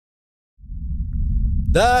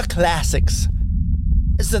The classics.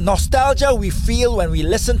 It's the nostalgia we feel when we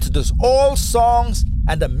listen to those old songs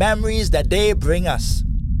and the memories that they bring us.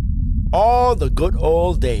 All the good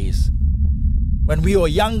old days. When we were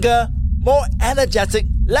younger, more energetic,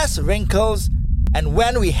 less wrinkles, and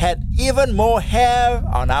when we had even more hair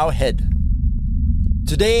on our head.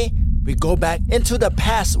 Today, we go back into the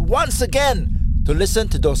past once again to listen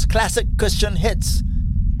to those classic Christian hits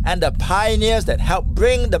and the pioneers that helped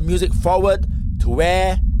bring the music forward to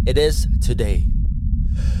where it is today.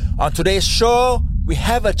 On today's show, we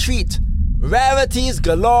have a treat, rarities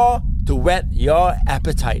galore to whet your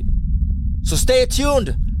appetite. So stay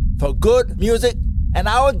tuned for good music and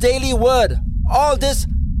our daily word. All this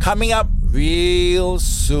coming up real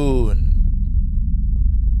soon.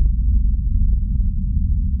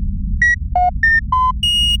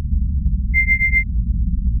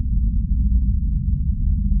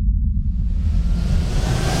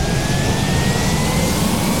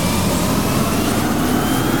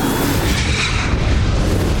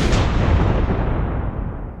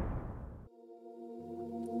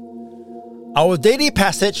 Our daily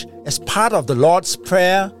passage is part of the Lord's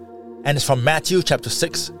Prayer and is from Matthew chapter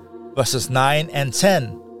 6, verses 9 and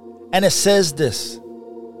 10. And it says this: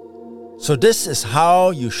 "So this is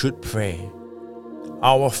how you should pray.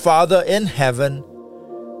 Our Father in heaven,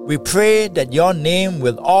 we pray that your name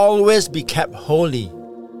will always be kept holy.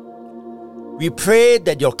 We pray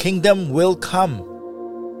that your kingdom will come,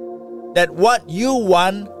 that what you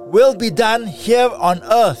want will be done here on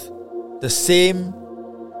earth, the same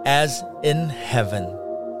as in heaven."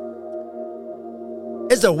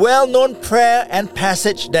 It's a well-known prayer and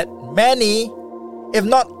passage that many, if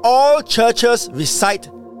not all churches recite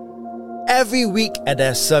every week at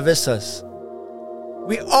their services.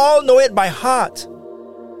 We all know it by heart.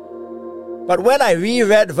 But when I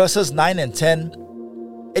reread verses 9 and 10,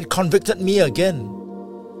 it convicted me again.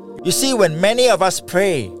 You see, when many of us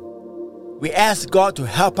pray, we ask God to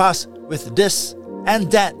help us with this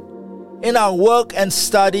and that in our work and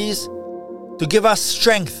studies, to give us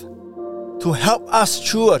strength, to help us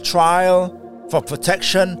through a trial, for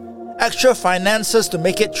protection, extra finances to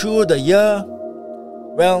make it through the year.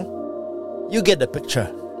 Well, you get the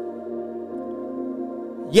picture.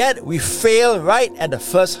 Yet we fail right at the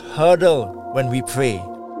first hurdle when we pray,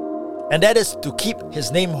 and that is to keep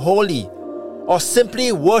His name holy, or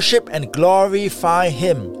simply worship and glorify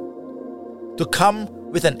Him, to come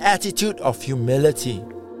with an attitude of humility.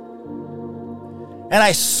 And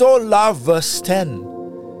I so love verse 10.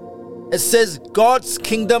 It says, God's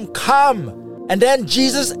kingdom come. And then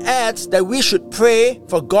Jesus adds that we should pray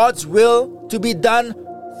for God's will to be done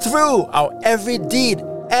through our every deed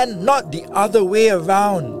and not the other way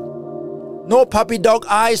around. No puppy dog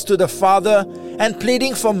eyes to the Father and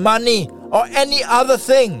pleading for money or any other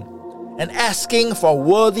thing and asking for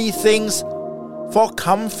worthy things for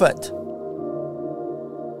comfort.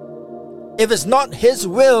 If it's not His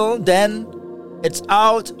will, then it's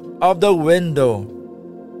out of the window.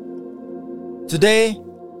 Today,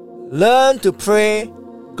 learn to pray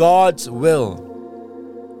God's will.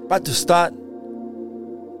 But to start,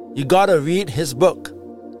 you gotta read His book,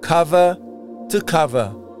 cover to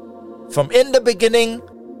cover, from in the beginning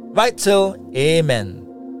right till Amen.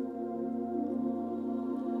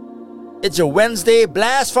 It's your Wednesday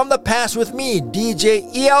Blast from the Past with me,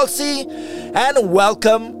 DJ ELC, and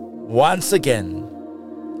welcome once again.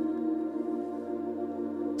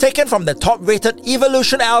 Taken from the top-rated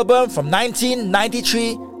Evolution album from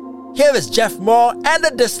 1993, here is Jeff Moore and The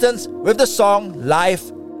Distance with the song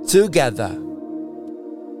Life Together.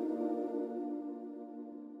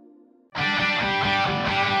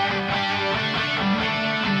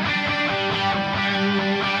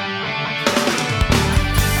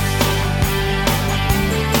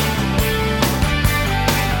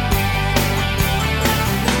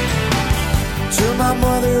 To my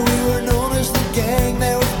mother, we were known as the gang.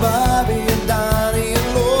 There was Bobby and Donnie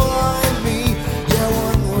and Laura and me. Yeah,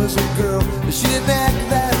 one was a girl, but she didn't act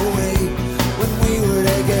that way. When we were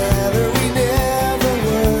together, we never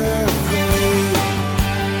were afraid.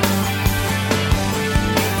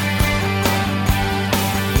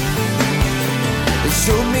 They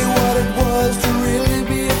showed me what it was to really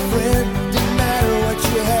be a friend. Didn't matter what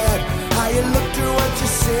you had, how you looked or what you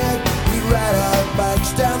said. We'd ride our bikes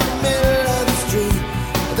down the middle of the street.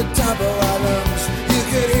 At the top of our lungs, you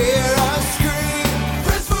could hear us scream.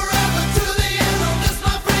 Friends forever to the end, oh, this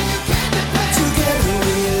my friend, you can't depend. Together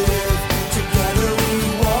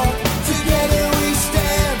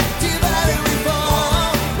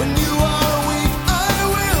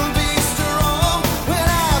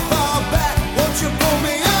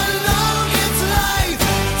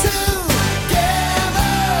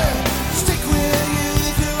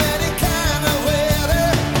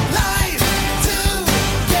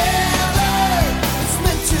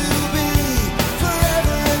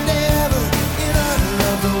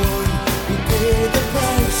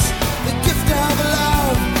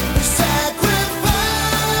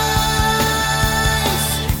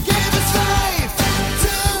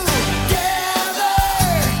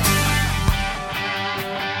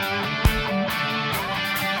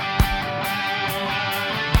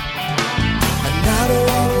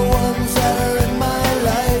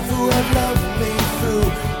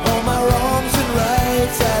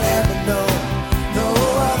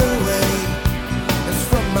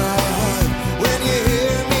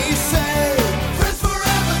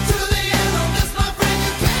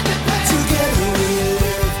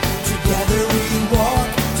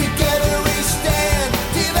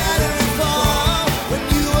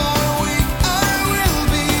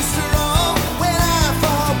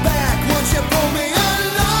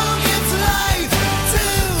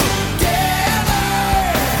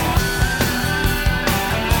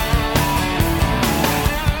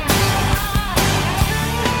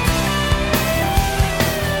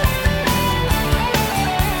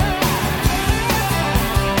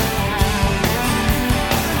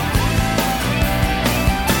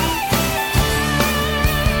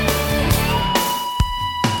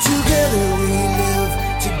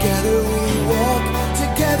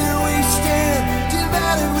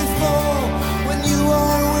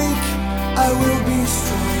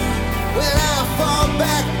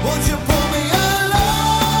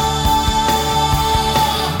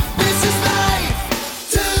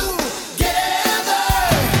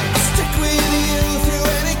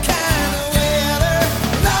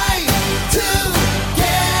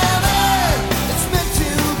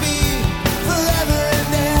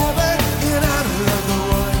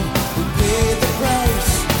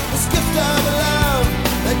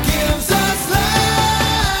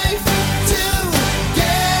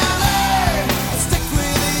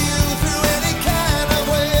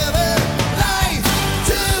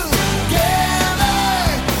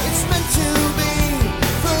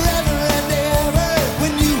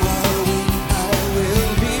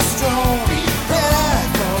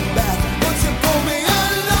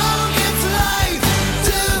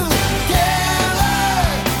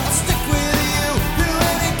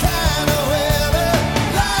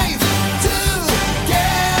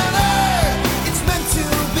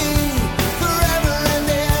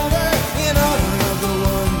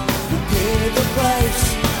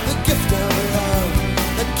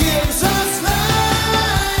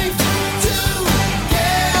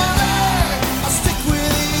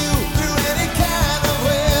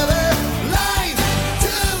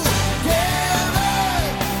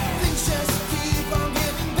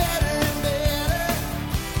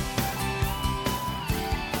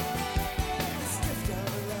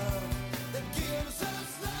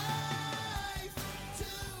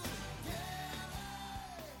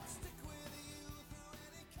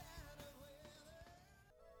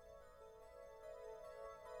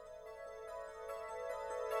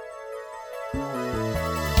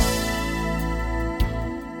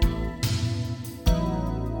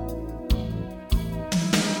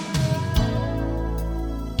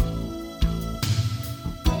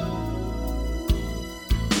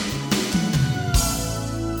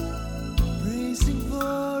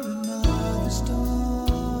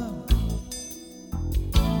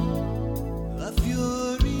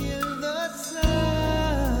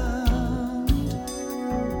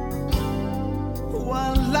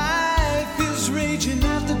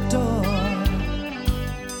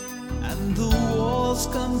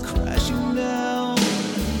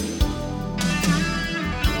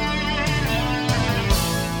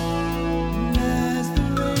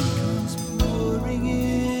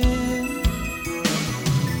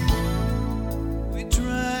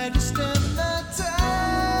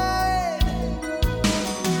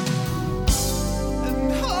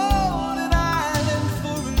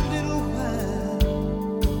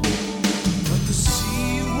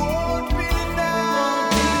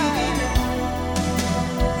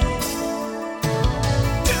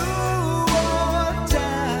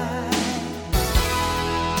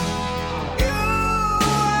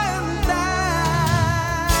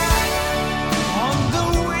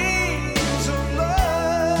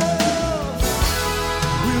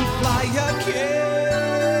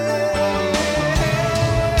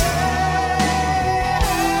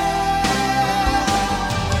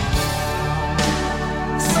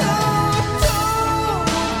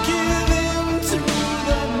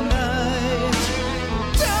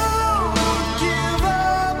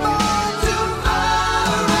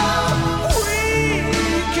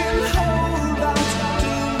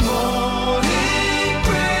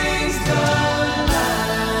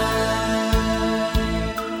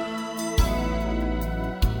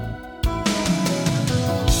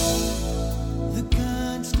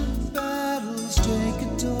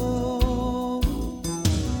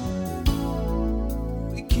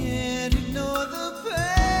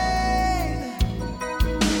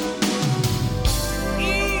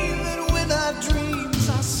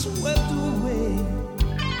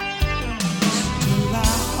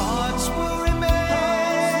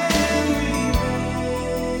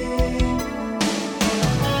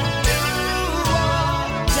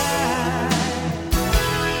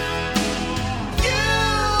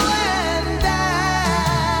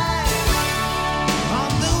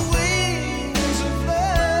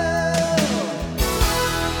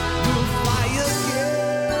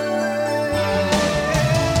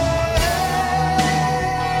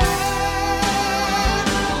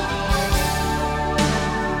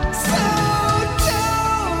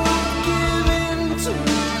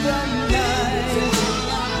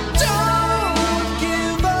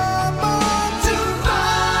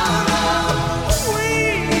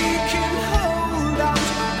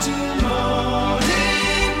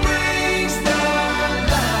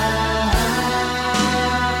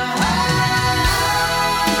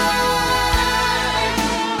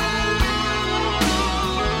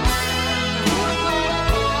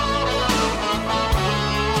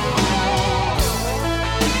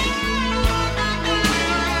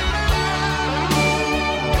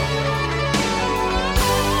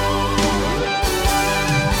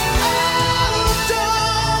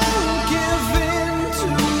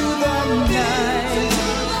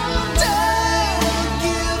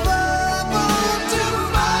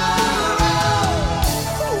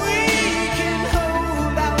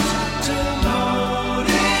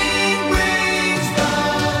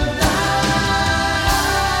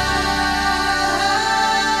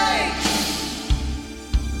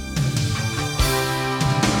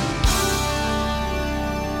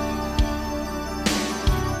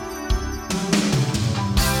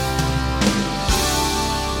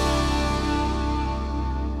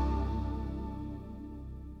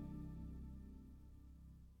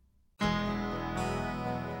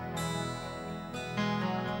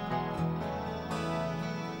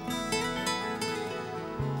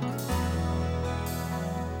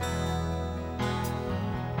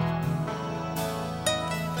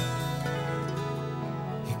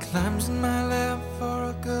climbs in my lap for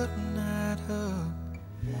a good night hug.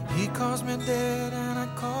 He calls me dad and I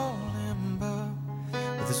call him bub.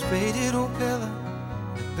 With his faded old pillow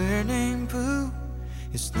and a bear named Pooh,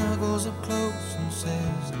 he snuggles up close and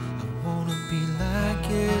says, I wanna be like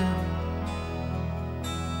you.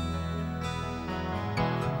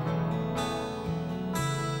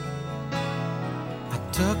 I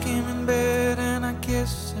tuck him in bed and I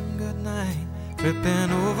kiss him goodnight,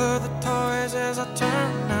 tripping over the toys as I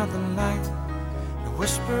turn out the light. I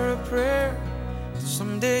whisper a prayer that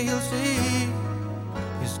someday he'll see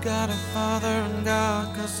he's got a father in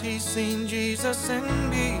God, 'cause he's seen Jesus in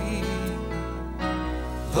me.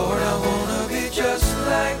 Lord, I wanna be just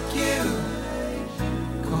like you,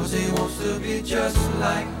 'cause he wants to be just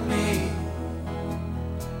like me.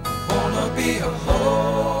 I wanna be a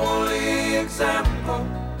holy example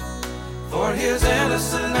for his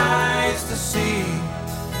innocent eyes to see.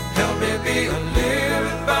 Help me be a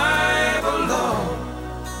living Bible, Lord,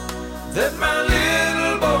 that my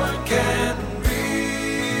little boy can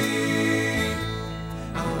read.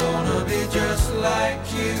 I wanna be just like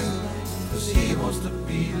you, 'cause he wants to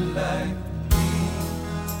be like me.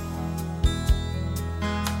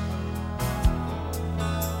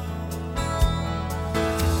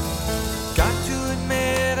 Got to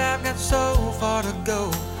admit I've got so far to go,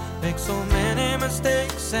 make so many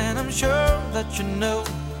mistakes, and I'm sure that you know.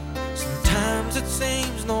 Sometimes it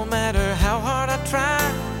seems no matter how hard I try,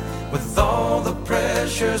 with all the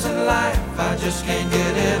pressures in life, I just can't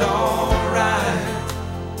get it all right.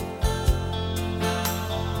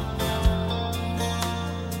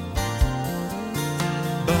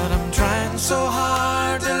 But I'm trying so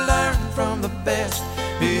hard to learn from the best,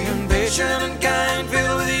 being patient and kind,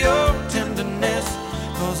 filled with your tenderness.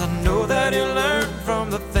 'Cause I know that he'll learn from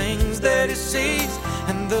the things that he sees,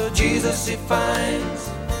 and the Jesus he finds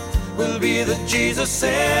will be the Jesus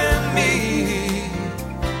in me.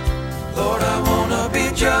 Lord, I wanna be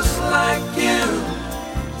just like you,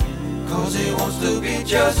 'cause he wants to be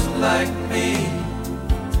just like me.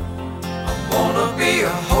 I wanna be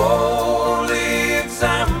a holy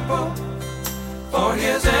example for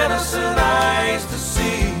his innocent eyes to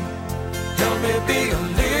see. Help me be a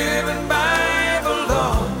living Bible,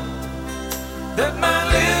 Lord, that my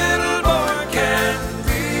little boy can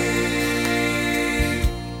read.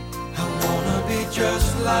 I wanna be just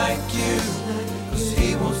like you, 'cause he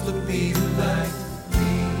wants to be like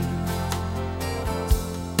me.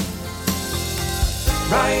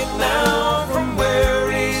 Right now, from where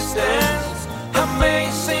he stands, I may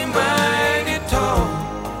seem mighty tall,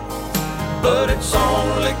 but it's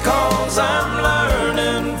only 'cause I'm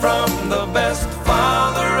learning from the best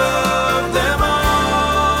father of them all.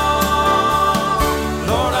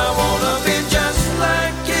 Lord, I wanna be just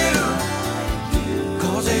like you,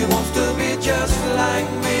 'cause he wants to be just like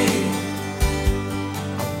me.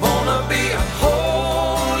 I wanna be a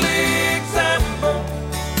holy example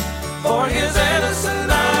for his innocent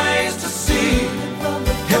eyes to see.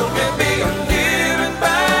 Help me be a living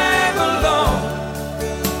Bible, Lord,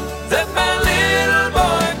 that my little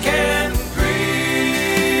boy can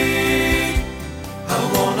read. I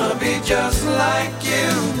wanna be just like you,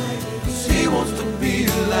 'cause he wants to be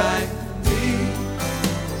like me.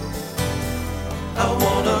 I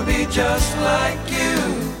wanna be just like you,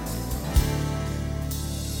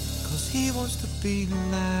 'cause he wants to be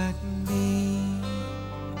like me.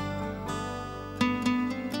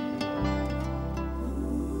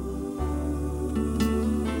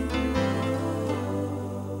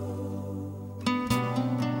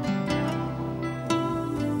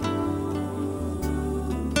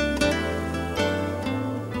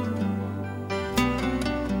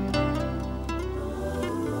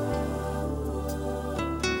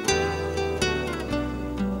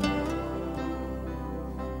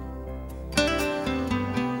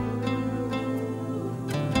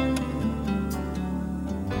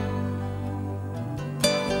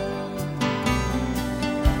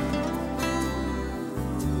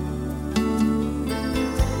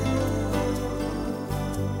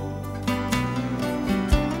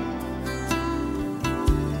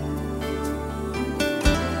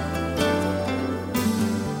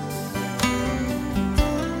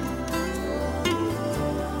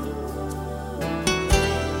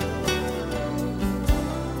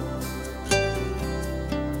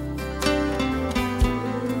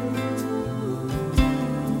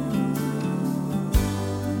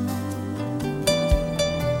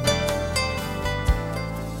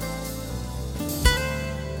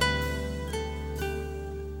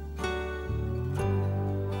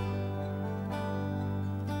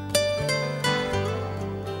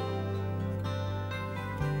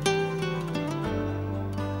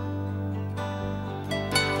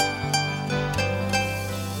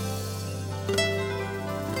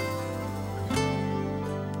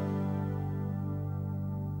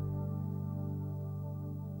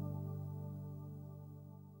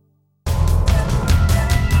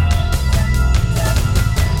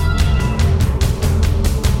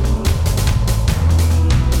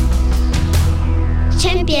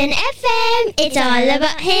 Champion FM, it's all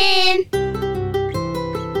about him.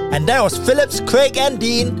 And that was Phillips, Craig and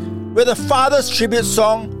Dean with a Father's tribute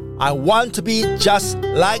song, I Want to Be Just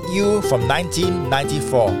Like You from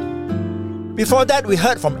 1994. Before that, we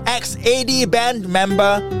heard from ex-AD band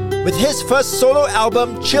member with his first solo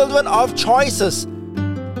album, Children of Choices.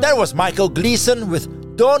 That was Michael Gleason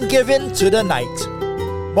with Don't Give In to the Night.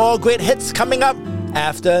 More great hits coming up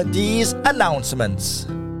after these announcements.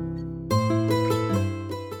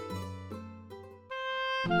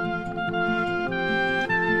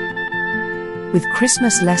 With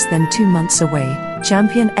Christmas less than 2 months away,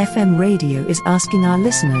 Champion FM Radio is asking our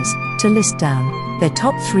listeners to list down their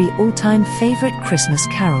top 3 all-time favorite Christmas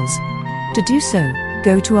carols. To do so,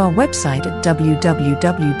 go to our website at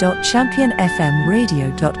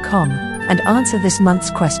www.championfmradio.com and answer this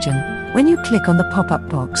month's question when you click on the pop-up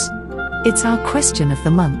box. It's our question of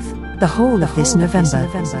the month, the whole of this November.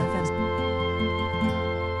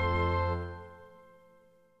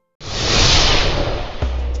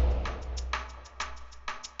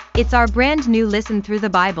 It's our brand new Listen Through the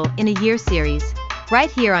Bible in a Year series,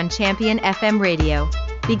 right here on Champion FM Radio,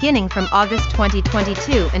 beginning from August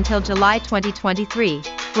 2022 until July 2023,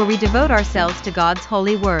 where we devote ourselves to God's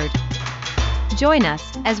holy word. Join us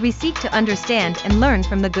as we seek to understand and learn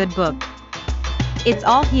from the good book. It's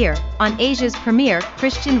all here on Asia's premier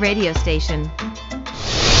Christian radio station.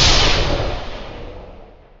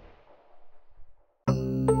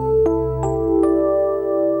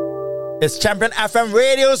 It's Champion FM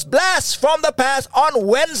Radio's Blast from the Past on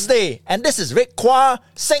Wednesday. And this is Rick Kwa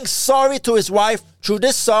saying sorry to his wife through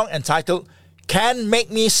this song entitled Can't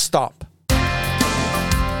Make Me Stop.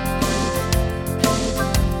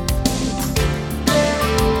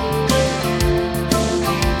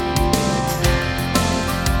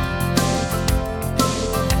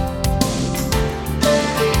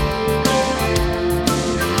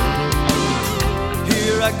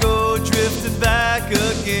 Here I go drifting back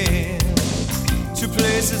again. Two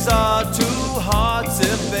places are too hard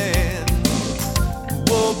to bend.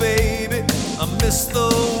 Whoa, baby, I miss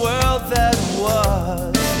the world that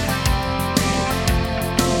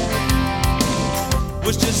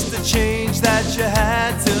was just a change that you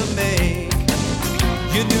had to make.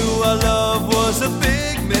 You knew our love was a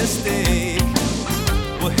big mistake.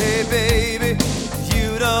 Well, hey, baby,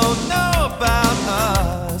 you don't know about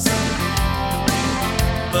us,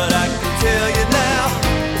 but I can tell you now,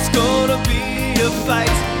 it's gonna be a fight.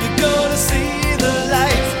 You're gonna see the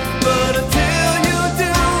light, but until you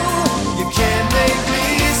do, you can't make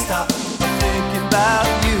me stop thinking about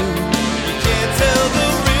you. You can't tell the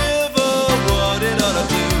river what it ought to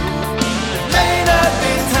do. It may not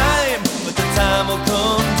be time, but the time will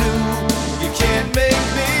come due. You can't make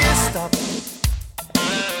me stop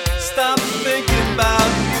thinking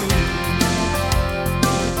about you.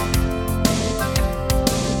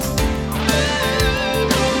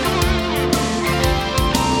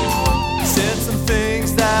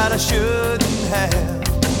 That I shouldn't have.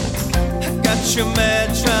 I got you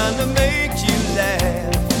mad trying to make you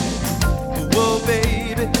laugh. Whoa,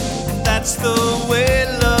 baby, that's the way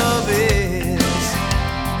love is.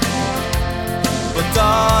 But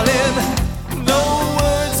darling, no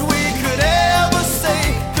words we could ever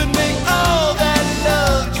say could make all that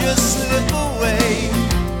love just slip away.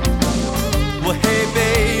 Well, hey,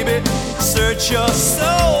 baby, search your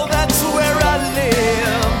soul, that's where I live.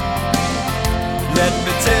 Let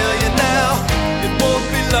me tell you now, it won't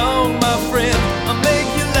be long, my friend. I'll make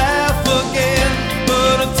you laugh again.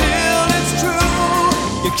 But until it's true,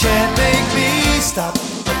 you can't make me stop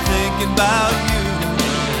thinking about you.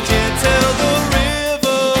 Can't tell the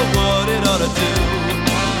river what it ought to do.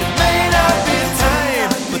 It may not be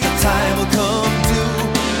time, but the time will come due.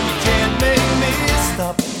 You can't make me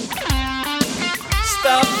stop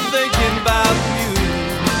thinking about you.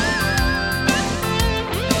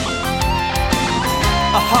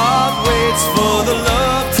 A heart waits for the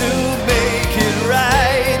love to make it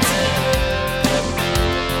right.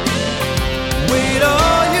 Wait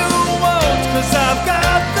all you want, 'cause I've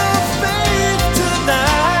got the faith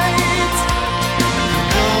tonight. You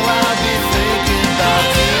know I'll be thinking about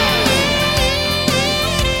you.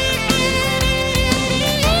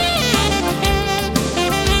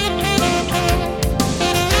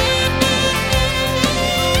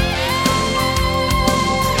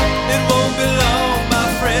 It won't be long, my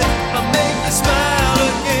friend, I'll make you smile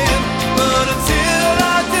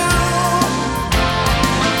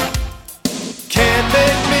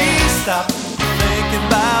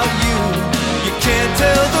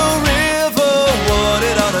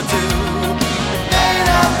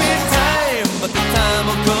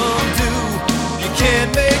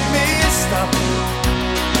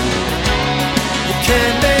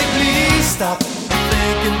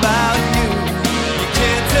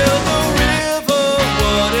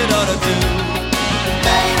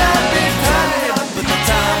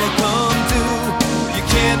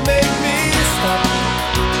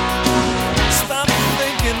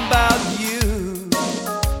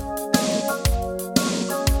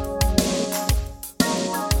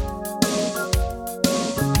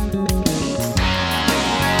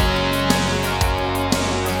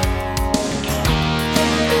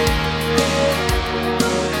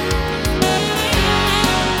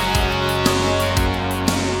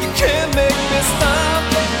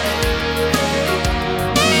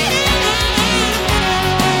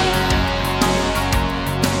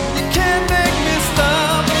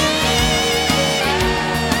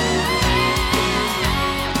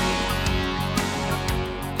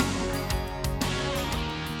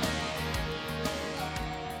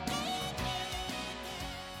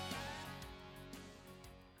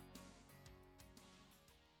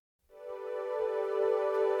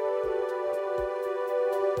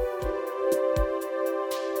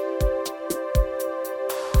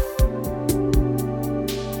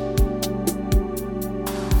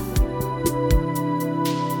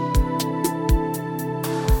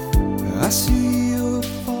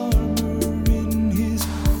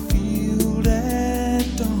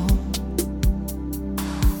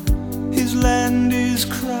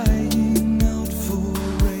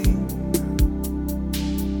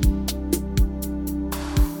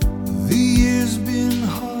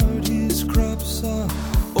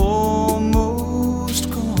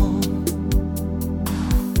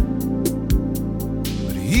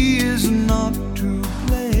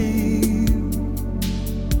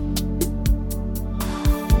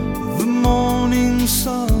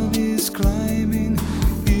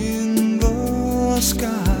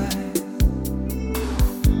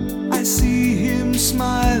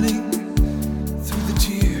smiling through the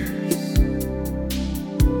tears.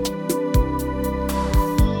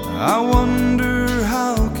 I wonder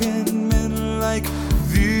how can men like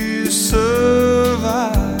this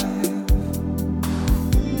survive?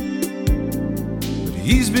 But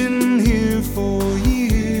he's been here for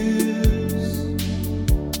years.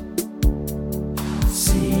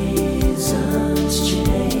 Seasons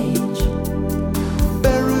change.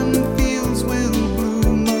 Barren fields will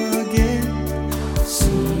bloom again.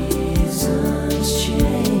 Seasons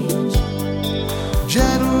change.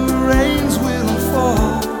 Gentle rains will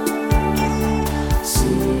fall.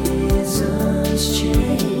 Seasons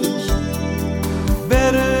change.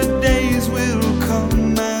 Better days will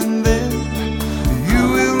come, and then you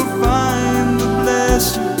will find the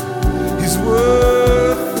blessing is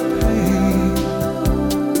worth the pain.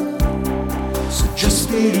 So just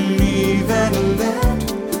believe and let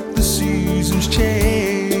the seasons change.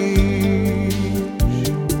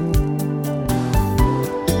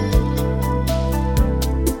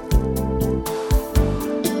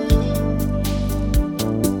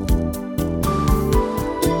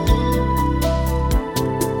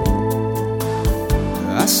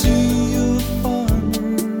 I see a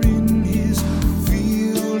farmer in his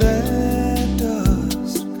field at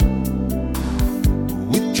dusk.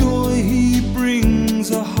 With joy he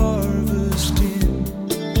brings a harvest in.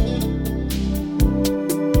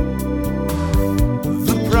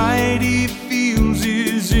 The pride he feels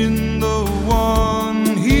is in the one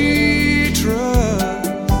he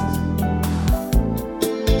trusts,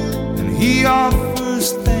 and he offers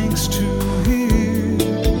thanks to him.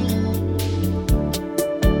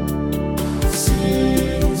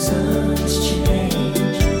 Seasons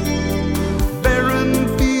change. Barren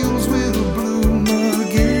fields will bloom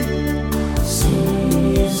again.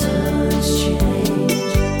 Seasons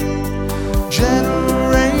change. Gentle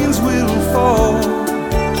rains will fall.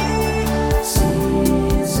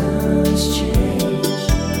 Seasons change.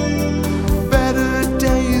 Better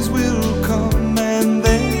days will come, and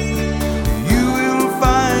then you will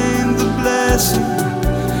find the blessing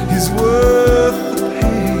is worth the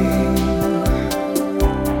pain.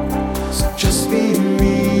 So just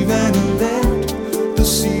believe and let the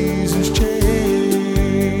seasons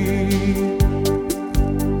change.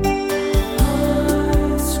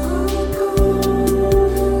 Hearts grow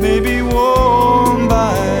cold, maybe warm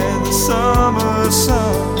by the summer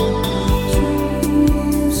sun.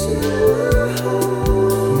 Dreams you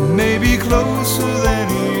hold, maybe closer than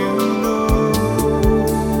you know.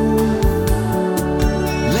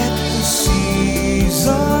 Let the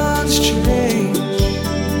seasons change.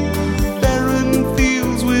 Barren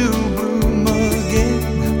fields will bloom again.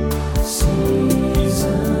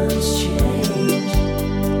 Seasons change.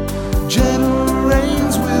 Gentle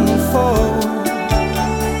rains will fall.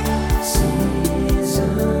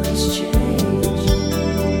 Seasons change.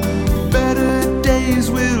 Better days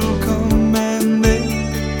will come, and then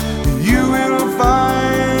you will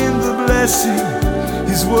find the blessing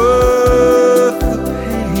is worth the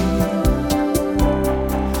pain.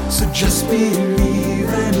 So just believe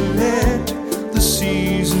and let the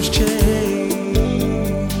seasons change.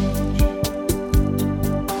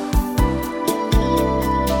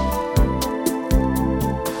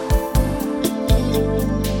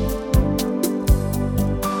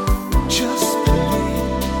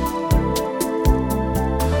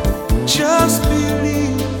 Just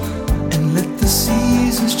believe and let the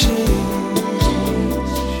seasons change.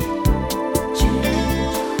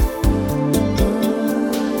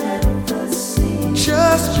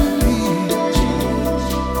 Just believe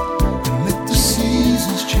and let the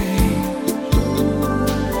seasons change.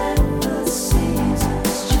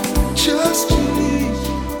 Just believe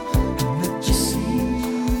and let the seasons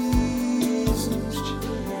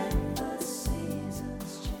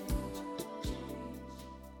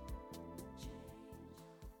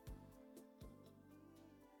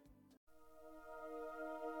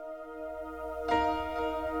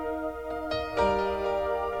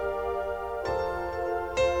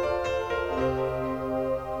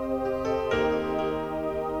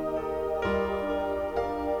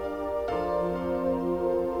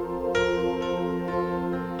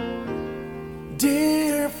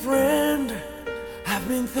Dear friend, I've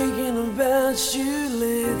been thinking about you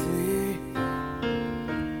lately,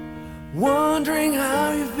 wondering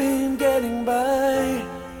how you've been getting by.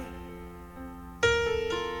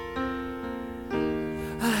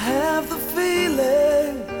 I have the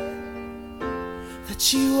feeling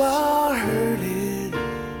that you are hurting,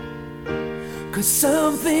 'cause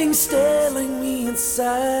something's telling me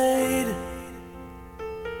inside.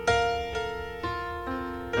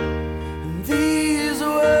 And these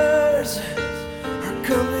words are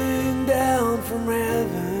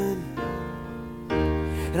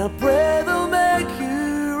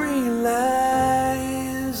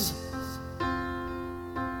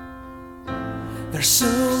There's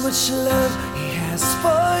so much love He has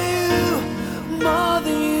for you, more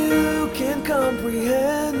than you can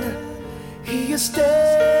comprehend. He is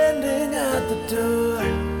standing at the door.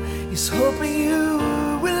 He's hoping you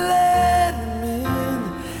will let Him in.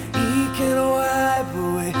 He can wipe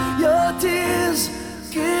away your tears,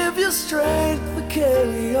 give you strength to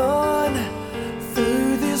carry on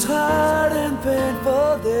through these hard and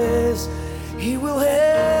painful days. He will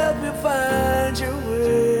help you find your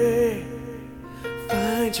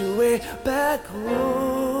way back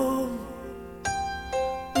home.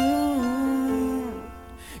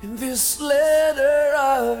 In this letter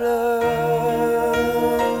of love.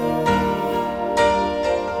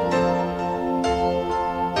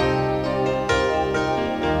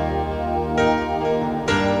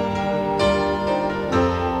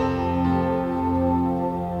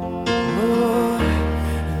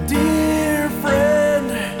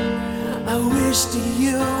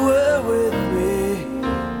 You were with me.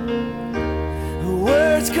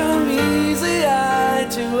 Words come easy eye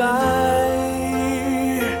to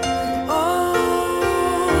eye. Oh,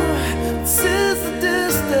 since the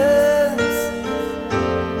distance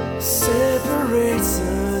separates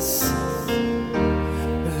us,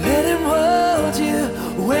 let Him hold you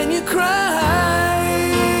when you cry.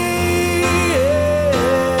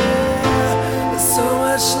 There's so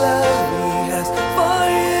much love He has for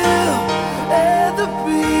you, and the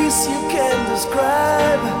peace you can't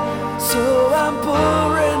describe. So I'm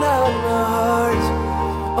pouring out my heart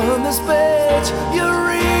on this page you're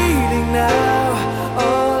reading now.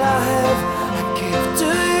 All I have I give to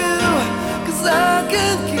you, 'cause I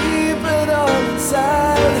can keep it all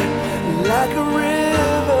inside. Like a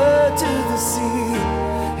river to the sea,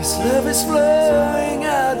 His love is flowing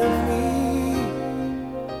out of me.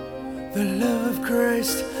 The love of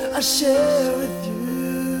Christ I share with you.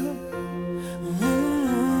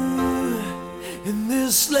 In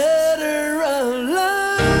this letter of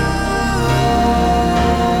love,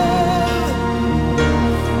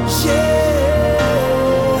 yeah,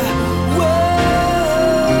 whoa.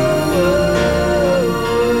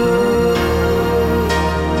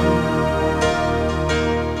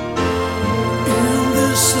 In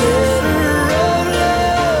this letter of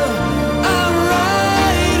love, I'm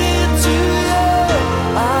writing to you.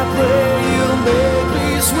 I pray you'll make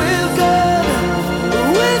peace with God.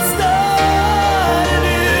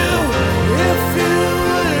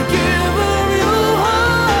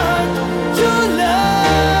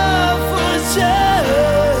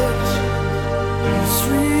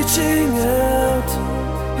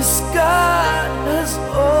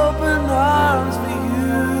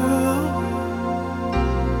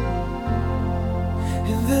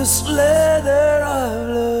 This letter of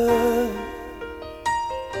love.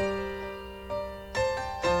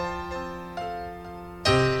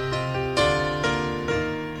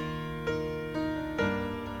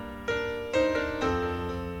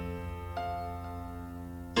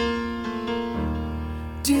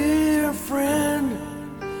 Dear friend,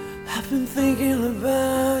 I've been thinking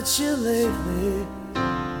about you lately,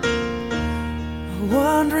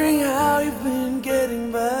 wondering how you've been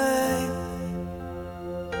getting by.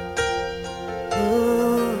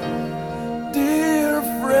 Dear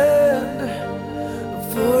friend,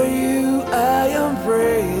 for you I am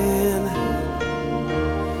praying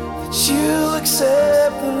that you'll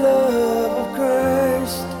accept the love of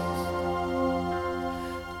Christ.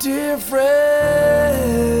 Dear friend,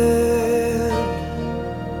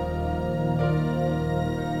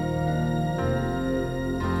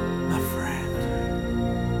 my friend.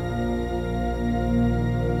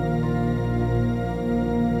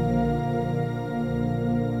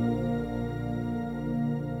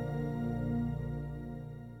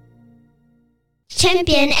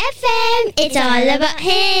 Champion FM, it's all about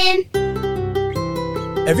Him.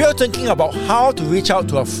 If you're thinking about how to reach out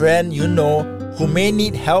to a friend you know who may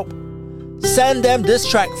need help, send them this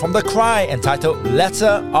track from The Cry entitled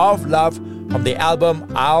Letter of Love from the album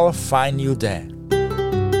I'll Find You There.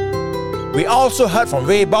 We also heard from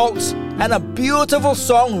Ray Boltz and a beautiful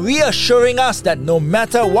song reassuring us that no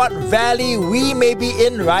matter what valley we may be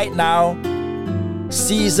in right now,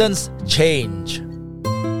 seasons change.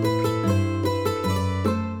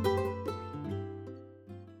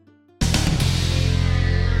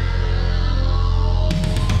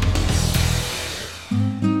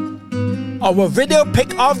 Our video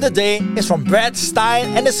pick of the day is from Brad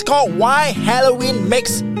Stein and it's called Why Halloween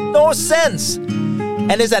Makes No Sense,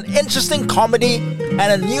 and it's an interesting comedy and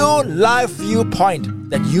a new live viewpoint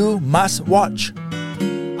that you must watch.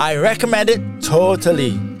 I recommend it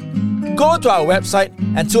totally. Go to our website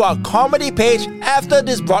and to our comedy page after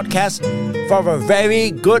this broadcast for a very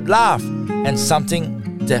good laugh. and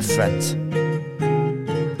something different.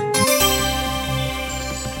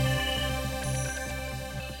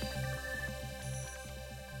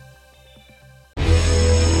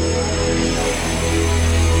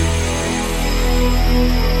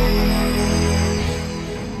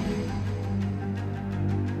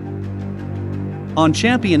 On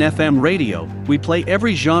Champion FM Radio, we play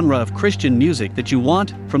every genre of Christian music that you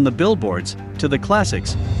want, from the billboards to the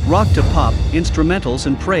classics, rock to pop, instrumentals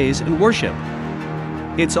and praise and worship.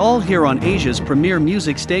 It's all here on Asia's premier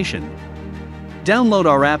music station. Download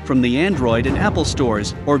our app from the Android and Apple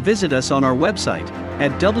stores or visit us on our website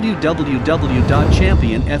at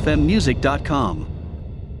www.championfmmusic.com.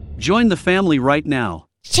 Join the family right now.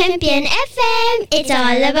 Champion FM, it's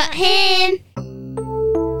all about him.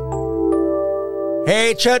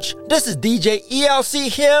 Hey church, this is DJ ELC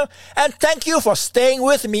here, and thank you for staying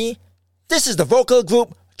with me. This is the vocal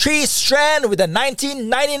group Tree Strand with the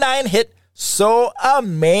 1999 hit, So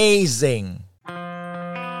Amazing.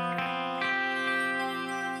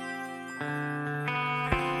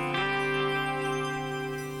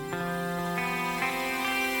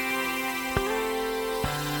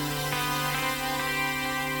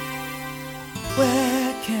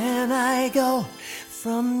 Where can I go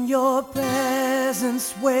from your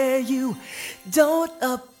presence where you don't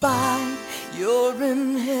abide? You're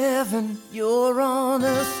in heaven, you're on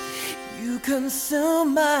earth. You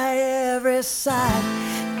consume my every side.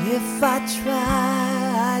 If I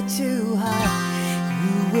try to hide,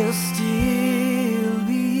 you will still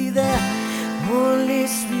be there. Holy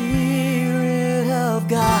Spirit of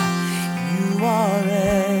God, you are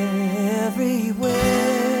everywhere.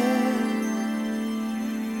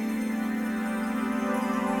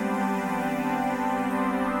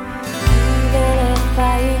 If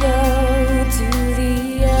I go to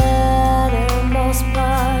the uttermost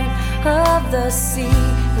part of the sea,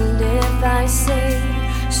 and if I say,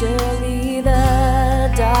 surely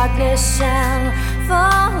the darkness shall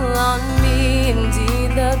fall on me,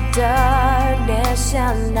 indeed the darkness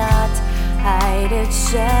shall not hide its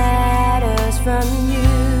shadows from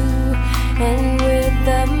you. And with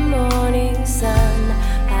the morning sun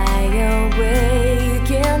I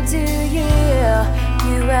awaken to you.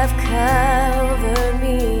 You have covered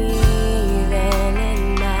me even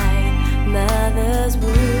in my mother's womb.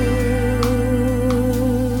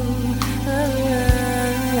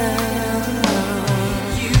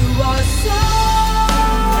 You are so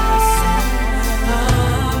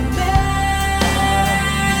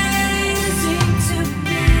amazing to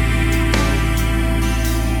me.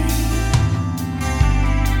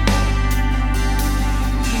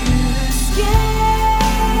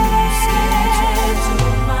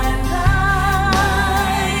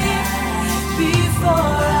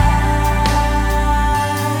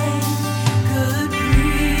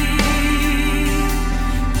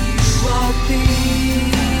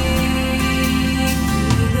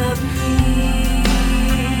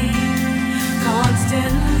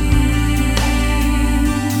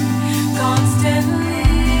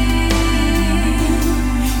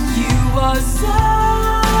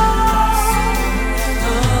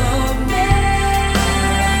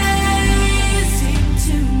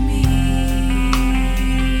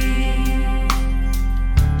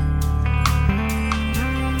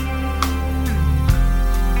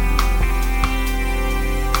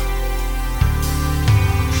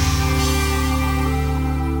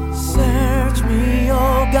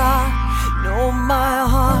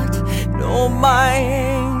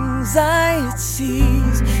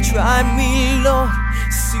 You try me, Lord,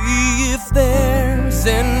 see if there's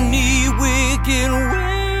any wicked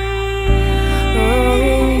way.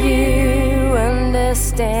 Oh, you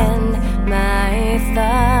understand my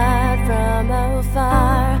thought from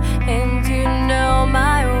afar, and you know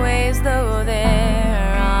my ways, though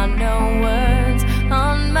there are no words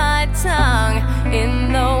on my tongue.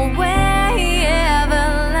 In the way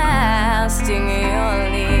everlasting, you're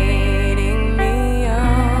leading me on.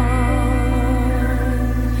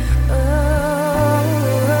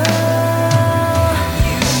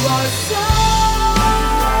 You are so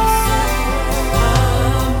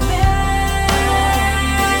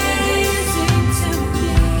amazing to me.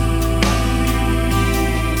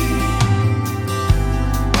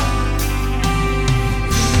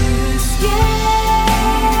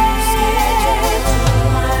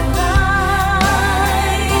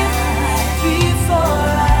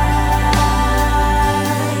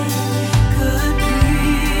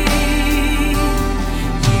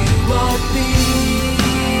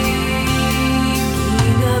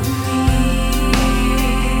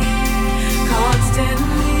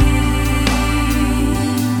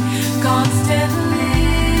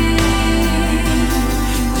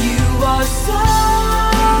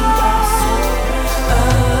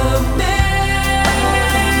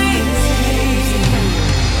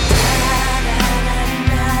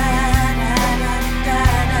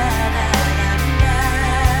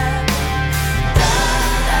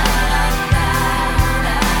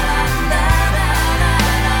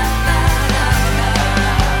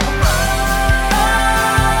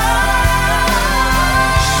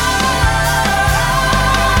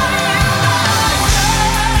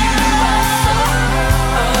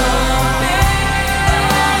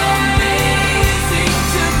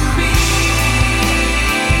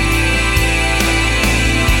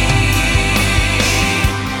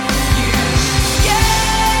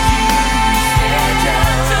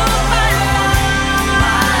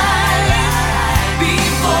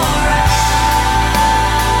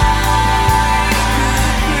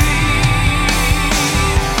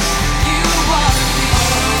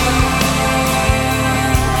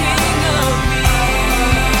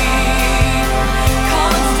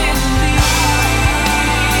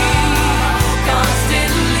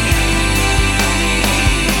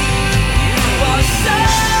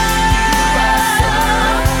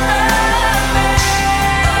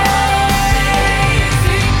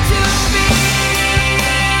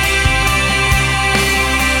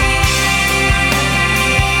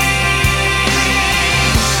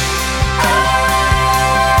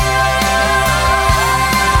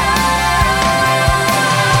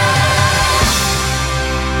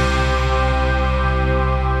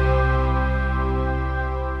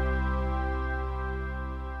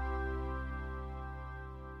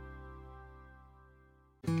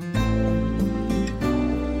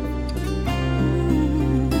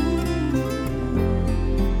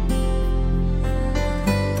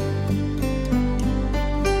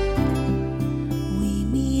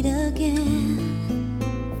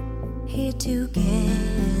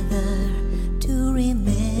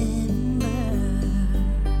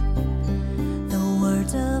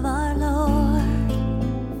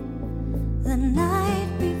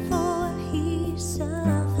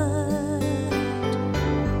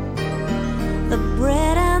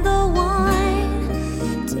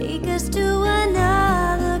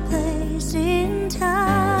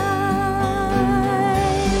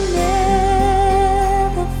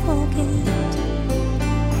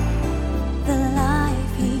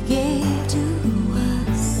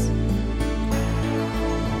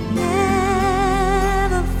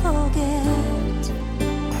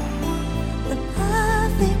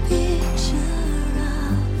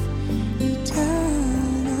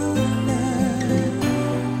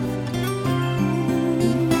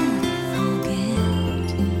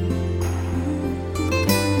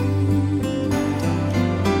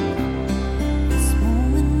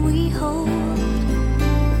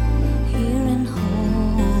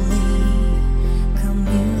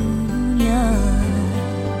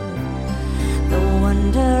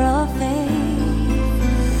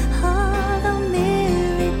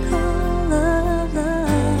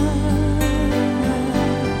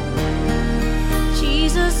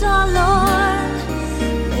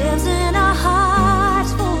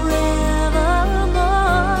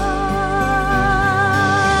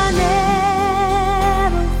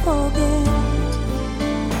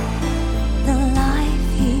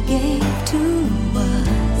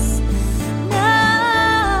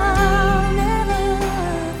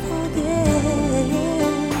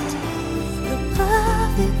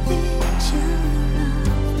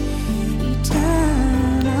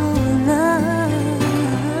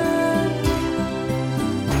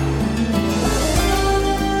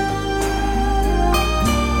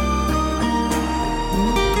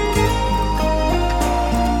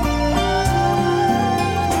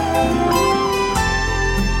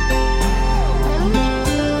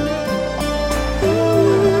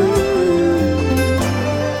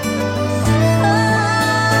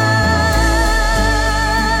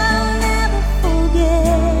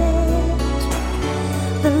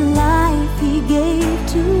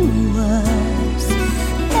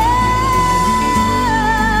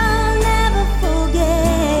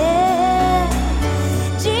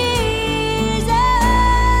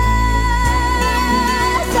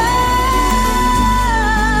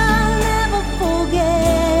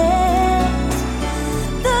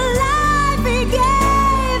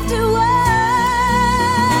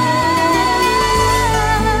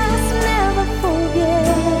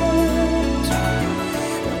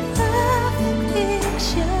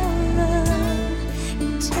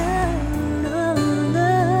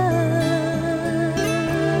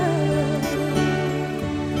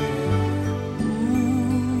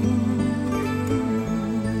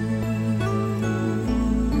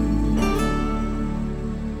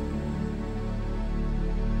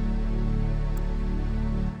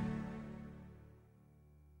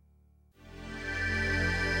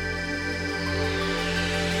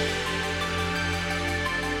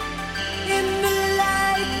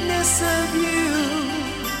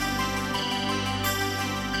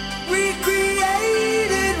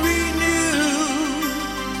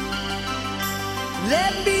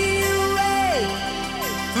 let me awake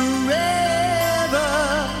forever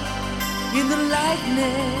in the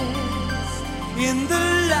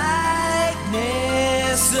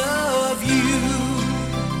likeness of you.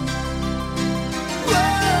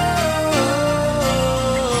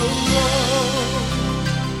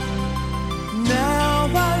 Now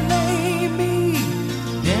I lay me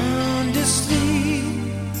down to sleep.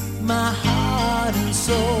 My heart and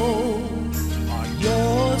soul are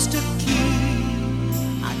yours to keep.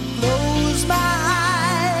 I close my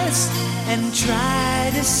eyes and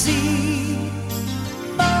try to see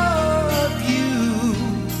more of you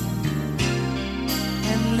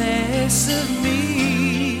and less of me.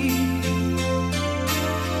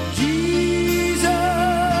 Jesus,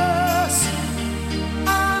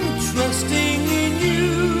 I'm trusting in you.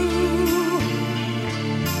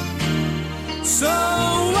 So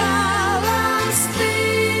while I'm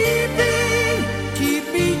sleeping, keep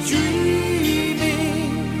me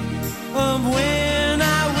dreaming of when I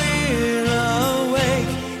will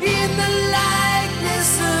awake in the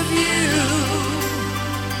likeness of you.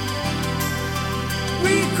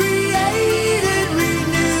 Recreated,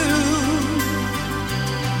 renewed,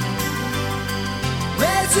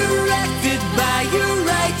 resurrected by your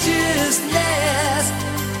righteousness,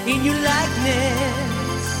 in your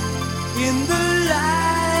likeness, in the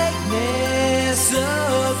likeness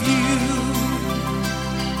of you.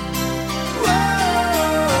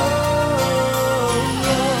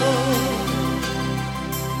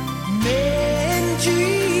 Men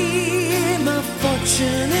dream of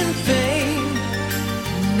fortune and fame,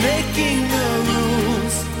 making the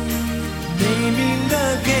rules, naming the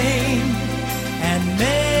game, and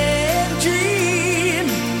men dream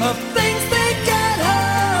of things they can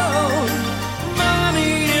hold,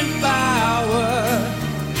 money and power,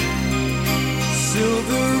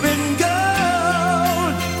 silver and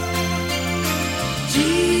gold.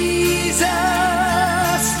 Jesus,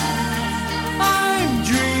 I'm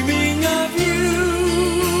dreaming of you.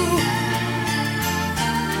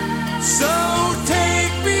 So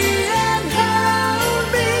take me and hold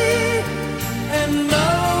me and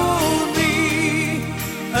mold me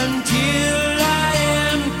until I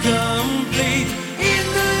am complete in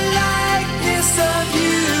the likeness of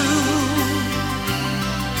you.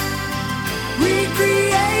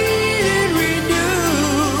 Recreated,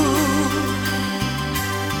 renewed,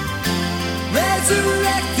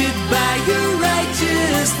 resurrected by your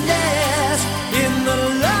righteousness, in the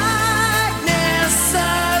likeness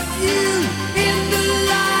of you, in the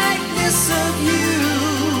likeness of you.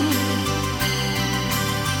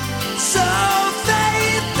 So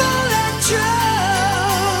faithful and true,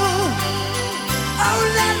 oh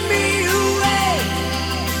let me awake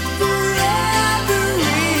forever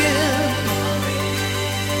in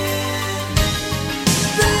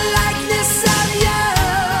the likeness of you,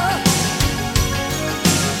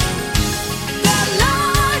 the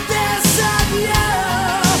likeness of you.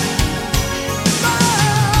 Oh,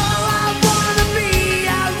 I wanna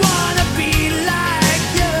be like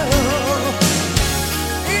you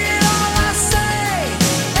in all I say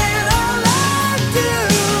and all I do.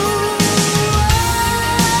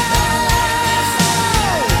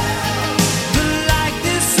 The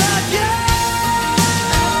likeness of you.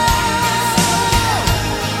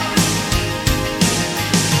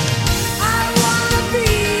 I wanna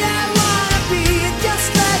be just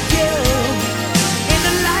like you in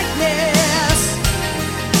the likeness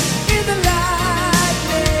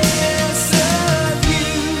of you.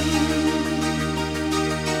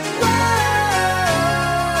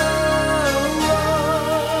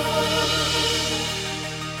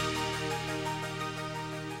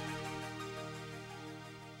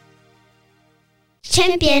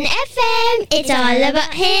 Champion FM, it's all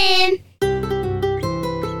about him.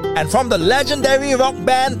 And from the legendary rock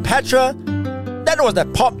band Petra, that was the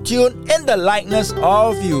pop tune In the Likeness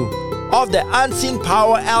of You, of the Unseen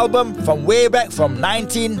Power album from way back from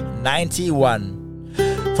 1991.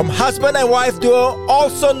 From husband and wife duo,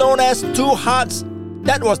 also known as Two Hearts,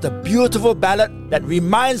 that was the beautiful ballad that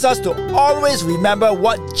reminds us to always remember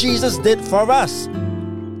what Jesus did for us.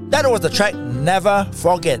 That was the track Never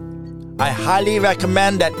Forget. I highly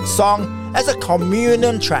recommend that song as a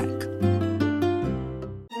communion track.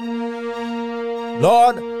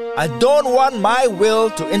 Lord, I don't want my will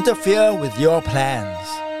to interfere with your plans.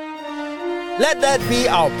 Let that be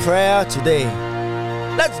our prayer today.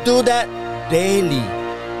 Let's do that daily.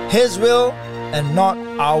 His will and not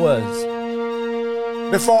ours.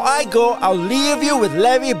 Before I go, I'll leave you with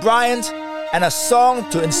Larry Bryant and a song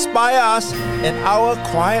to inspire us in our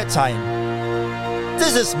quiet time.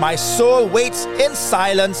 This is My Soul Waits in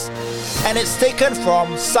Silence and it's taken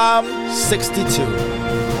from Psalm 62.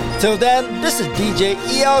 Till then, this is DJ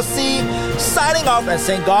ELC signing off and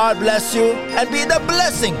saying God bless you and be the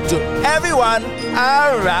blessing to everyone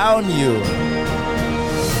around you.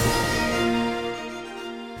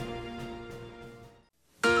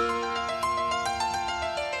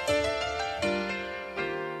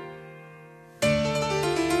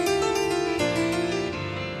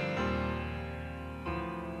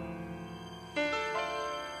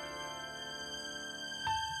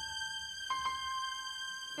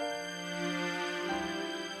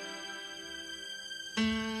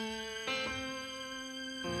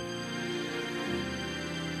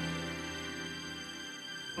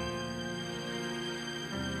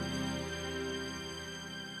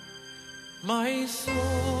 My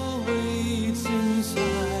soul waits in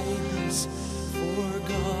silence for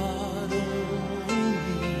God only.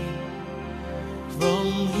 From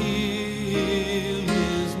Him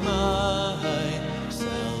is my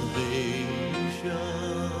salvation.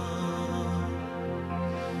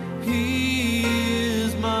 He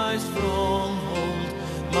is my stronghold,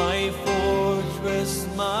 my fortress,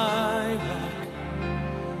 my rock.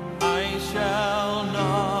 I shall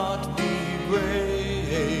not be greatly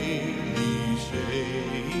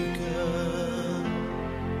shaken.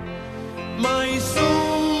 My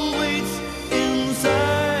soul waits in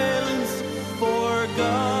silence for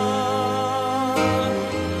God.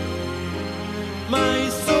 My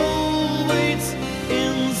soul waits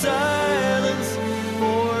in silence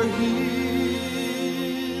for Him.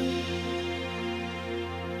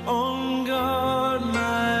 On God,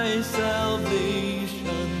 my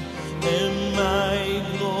salvation and my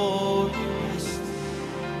glorious,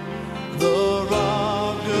 the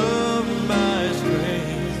rock of my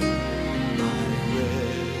strength, my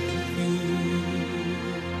refuge.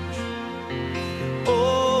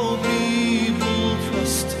 Oh, people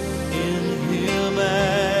trust in Him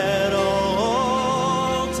at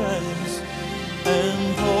all times and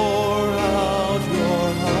pour out your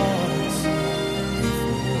hearts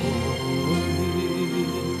before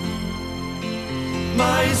Him.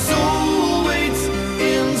 My soul waits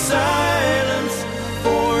in silence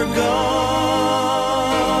for God.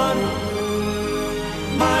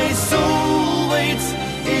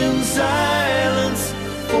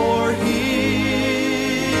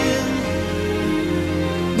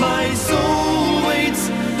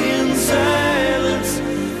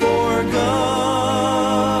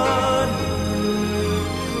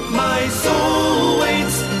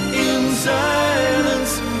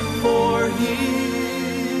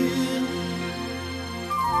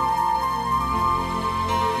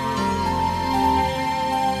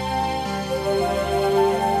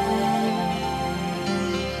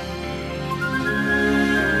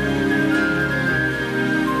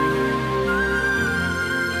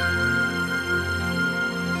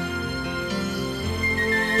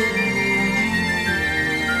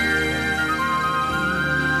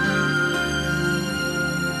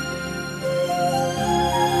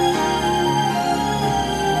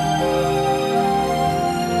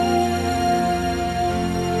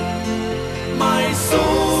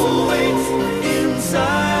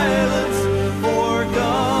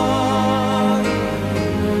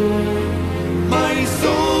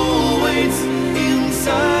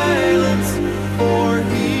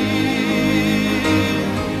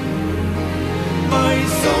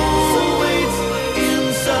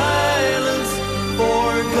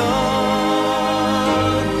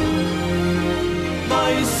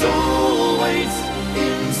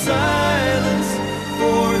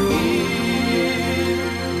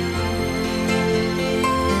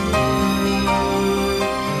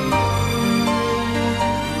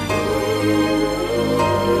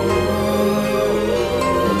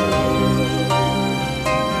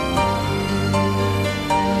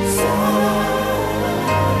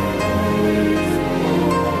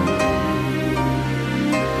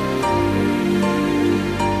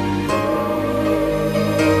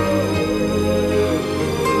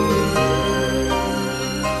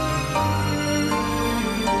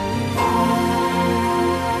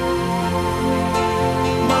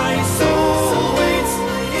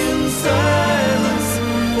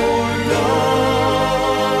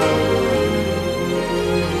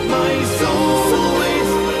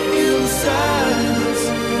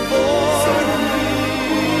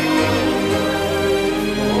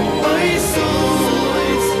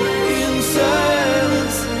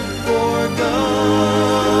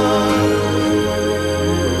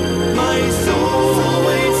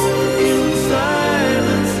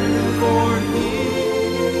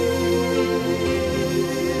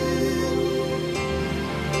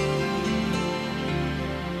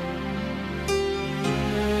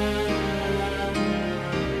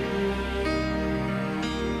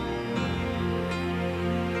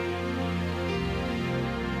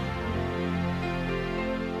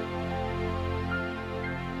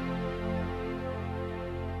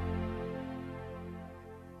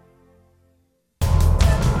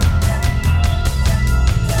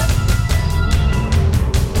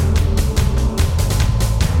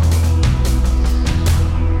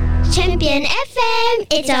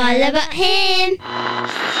 It's all about him.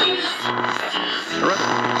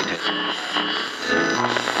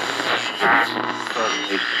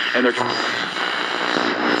 Energy.